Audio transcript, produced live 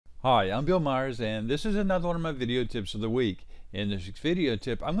Hi, I'm Bill Myers, and this is another one of my video tips of the week. In this video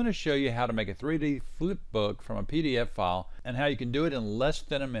tip, I'm going to show you how to make a 3D flip book from a PDF file and how you can do it in less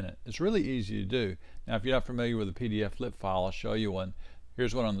than a minute. It's really easy to do. Now, if you're not familiar with a PDF flip file, I'll show you one.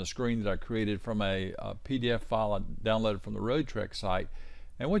 Here's one on the screen that I created from a PDF file I downloaded from the Road Trek site.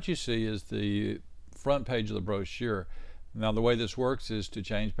 And what you see is the front page of the brochure. Now, the way this works is to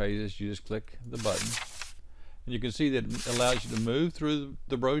change pages, you just click the button. And you can see that it allows you to move through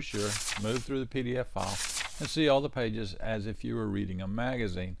the brochure, move through the PDF file, and see all the pages as if you were reading a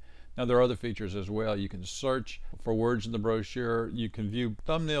magazine. Now, there are other features as well. You can search for words in the brochure. You can view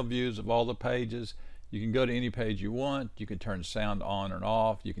thumbnail views of all the pages. You can go to any page you want. You can turn sound on and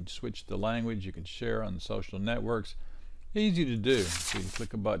off. You can switch the language. You can share on social networks. Easy to do. So you can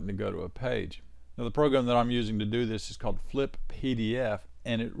click a button to go to a page. Now, the program that I'm using to do this is called FlipPDF,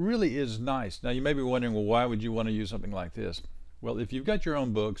 and it really is nice. Now, you may be wondering, well, why would you want to use something like this? Well, if you've got your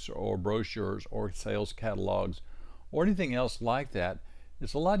own books or brochures or sales catalogs or anything else like that,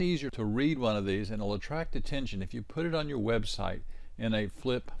 it's a lot easier to read one of these, and it'll attract attention if you put it on your website in a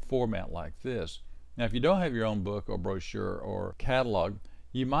flip format like this. Now, if you don't have your own book or brochure or catalog,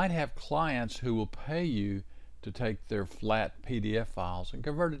 you might have clients who will pay you to take their flat PDF files and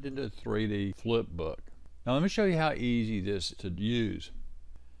convert it into a 3D flip book. Now, let me show you how easy this is to use.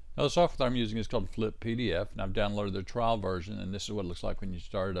 Now, the software I'm using is called FlipPDF, and I've downloaded the trial version, and this is what it looks like when you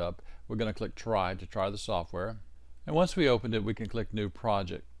start it up. We're going to click Try to try the software. And once we opened it, we can click New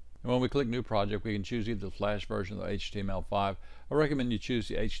Project. And when we click New Project, we can choose either the Flash version or the HTML5. I recommend you choose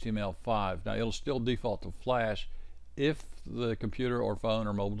the HTML5. Now, it'll still default to Flash if the computer or phone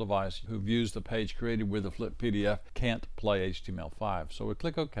or mobile device who views the page created with the FlipPDF can't play HTML5. So we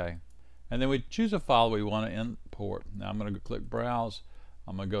click OK. And then we choose a file we want to import. Now, I'm going to click Browse.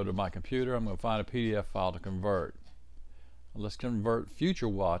 I'm going to go to my computer. I'm going to find a PDF file to convert. Let's convert Future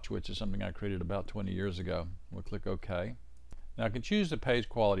Watch, which is something I created about 20 years ago. We'll click OK. Now I can choose the page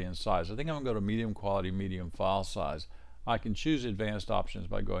quality and size. I think I'm going to go to medium quality, medium file size. I can choose advanced options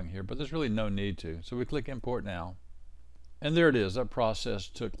by going here, but there's really no need to. So we click Import Now. And there it is. That process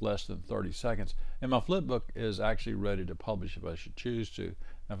took less than 30 seconds. And my flipbook is actually ready to publish if I should choose to.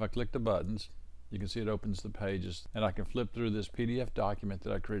 Now if I click the buttons, you can see it opens the pages, and I can flip through this PDF document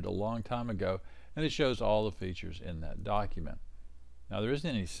that I created a long time ago, and it shows all the features in that document. Now, there isn't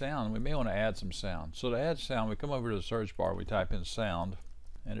any sound. We may want to add some sound. So to add sound, we come over to the search bar, we type in sound,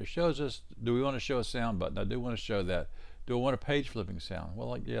 and it shows us, do we want to show a sound button? I do want to show that. Do I want a page flipping sound?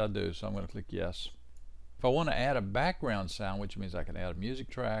 Well, yeah, I do, so I'm going to click yes. If I want to add a background sound, which means I can add a music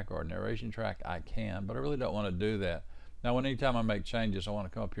track or a narration track, I can, but I really don't want to do that. Now, anytime I make changes, I want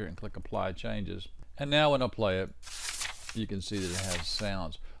to come up here and click Apply Changes. And now when I play it, you can see that it has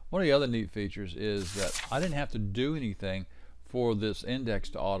sounds. One of the other neat features is that I didn't have to do anything for this index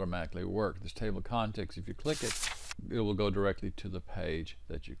to automatically work. This table of contents, if you click it, it will go directly to the page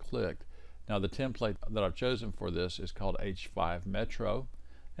that you clicked. Now, the template that I've chosen for this is called H5 Metro.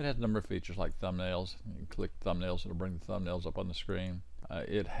 It has a number of features like thumbnails. You can click thumbnails, it'll bring the thumbnails up on the screen.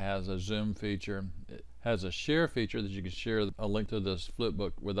 It has a zoom feature. It has a share feature that you can share a link to this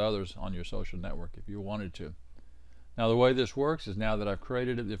flipbook with others on your social network if you wanted to. Now, the way this works is now that I've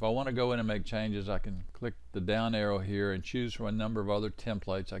created it, if I want to go in and make changes, I can click the down arrow here and choose from a number of other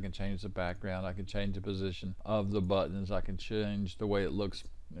templates. I can change the background, I can change the position of the buttons, I can change the way it looks,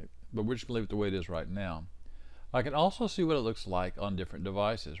 but we're just going to leave it the way it is right now. I can also see what it looks like on different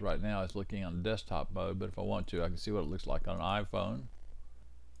devices. Right now it's looking on desktop mode, but if I want to, I can see what it looks like on an iPhone.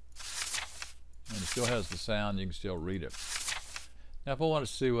 And it still has the sound, you can still read it. Now, if I want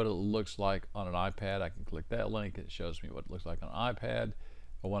to see what it looks like on an iPad, I can click that link. It shows me what it looks like on an iPad.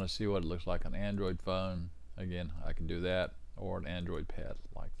 If I want to see what it looks like on an Android phone, again, I can do that, or an Android pad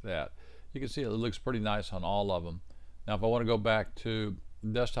like that. You can see it looks pretty nice on all of them. Now, if I want to go back to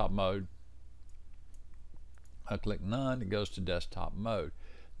desktop mode, I click None, it goes to desktop mode.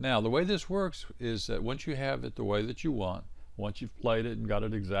 Now, the way this works is that once you have it the way that you want, once you've played it and got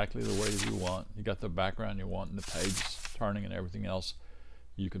it exactly the way that you want, you got the background you want and the pages turning and everything else,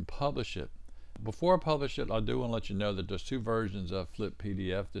 you can publish it. Before I publish it, I do want to let you know that there's two versions of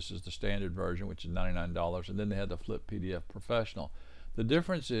FlipPDF. This is the standard version, which is $99, and then they had the FlipPDF Professional. The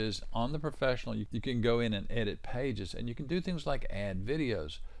difference is on the Professional, you can go in and edit pages, and you can do things like add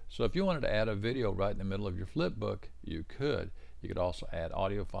videos. So if you wanted to add a video right in the middle of your flipbook, you could. You could also add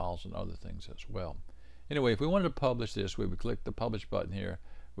audio files and other things as well. Anyway, if we wanted to publish this, we would click the publish button here.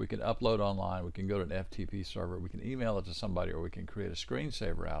 We can upload online, we can go to an FTP server, we can email it to somebody, or we can create a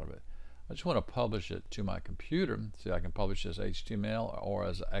screensaver out of it. I just want to publish it to my computer. See, I can publish as HTML or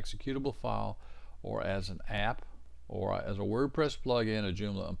as an executable file or as an app or as a WordPress plugin, a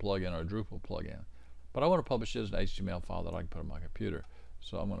Joomla plugin, or a Drupal plugin. But I want to publish it as an HTML file that I can put on my computer.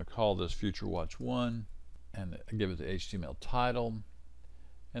 So I'm going to call this Future Watch 1 and give it the HTML title,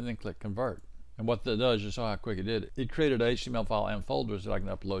 and then click Convert. And what that does, you saw how quick it did. It created an HTML file and folders that I can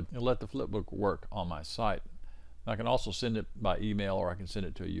upload and let the flipbook work on my site. I can also send it by email, or I can send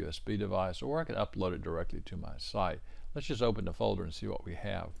it to a USB device, or I can upload it directly to my site. Let's just open the folder and see what we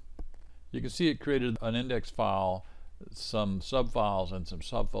have. You can see it created an index file, some subfiles, and some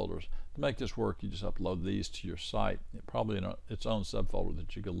subfolders. To make this work, you just upload these to your site, probably in its own subfolder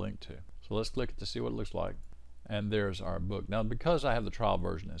that you can link to. So let's click it to see what it looks like. And there's our book. Now, because I have the trial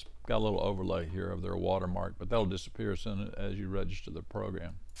version, it's got a little overlay here of their watermark, but that'll disappear as soon as you register the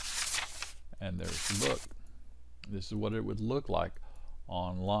program. And there's the book. This is what it would look like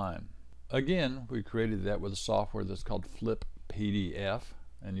online. Again, we created that with a software that's called FlipPDF,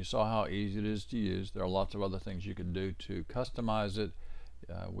 and you saw how easy it is to use. There are lots of other things you can do to customize it.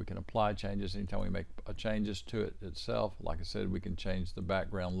 We can apply changes anytime we make changes to it itself. Like I said, we can change the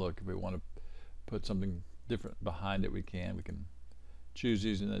background look. If we want to put something different behind it, we can choose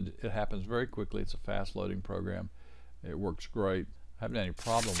these, and it happens very quickly. It's a fast loading program. It works great. I haven't had any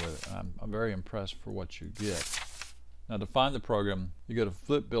problem with it. I'm very impressed for what you get. Now, to find the program, you go to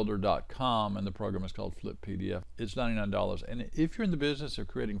FlipBuildercom, and the program is called FlipPDF. It's $99, and if you're in the business of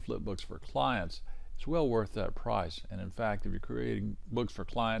creating flipbooks for clients, it's well worth that price. And in fact, if you're creating books for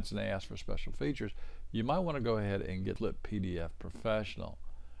clients and they ask for special features, you might want to go ahead and get FlipPDF Professional.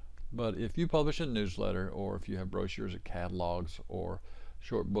 But if you publish a newsletter, or if you have brochures or catalogs or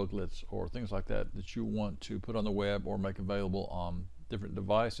short booklets or things like that that you want to put on the web or make available on different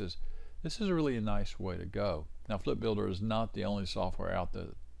devices, this is really a nice way to go. Now, FlipBuilder is not the only software out there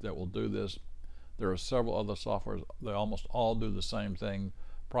that will do this. There are several other softwares. They almost all do the same thing.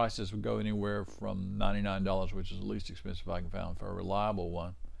 Prices would go anywhere from $99, which is the least expensive I can find for a reliable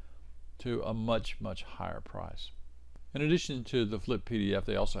one, to a much, much higher price. In addition to the FlipPDF,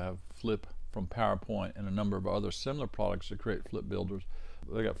 they also have Flip from PowerPoint and a number of other similar products to create flip builders.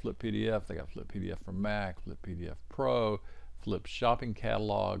 They got FlipPDF, they got FlipPDF for Mac, FlipPDF Pro, Flip Shopping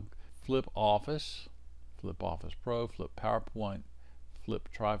Catalog, Flip Office, Flip Office Pro, Flip PowerPoint, Flip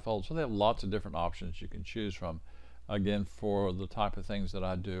Trifold. So they have lots of different options you can choose from. Again, for the type of things that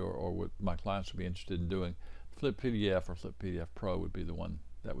I do, or what my clients would be interested in doing, FlipPDF or FlipPDF Pro would be the one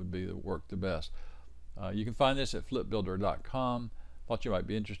that would work the best. You can find this at FlipBuilder.com. Thought you might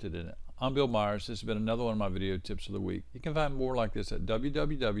be interested in it. I'm Bill Myers. This has been another one of my video tips of the week. You can find more like this at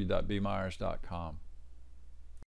www.bmyers.com.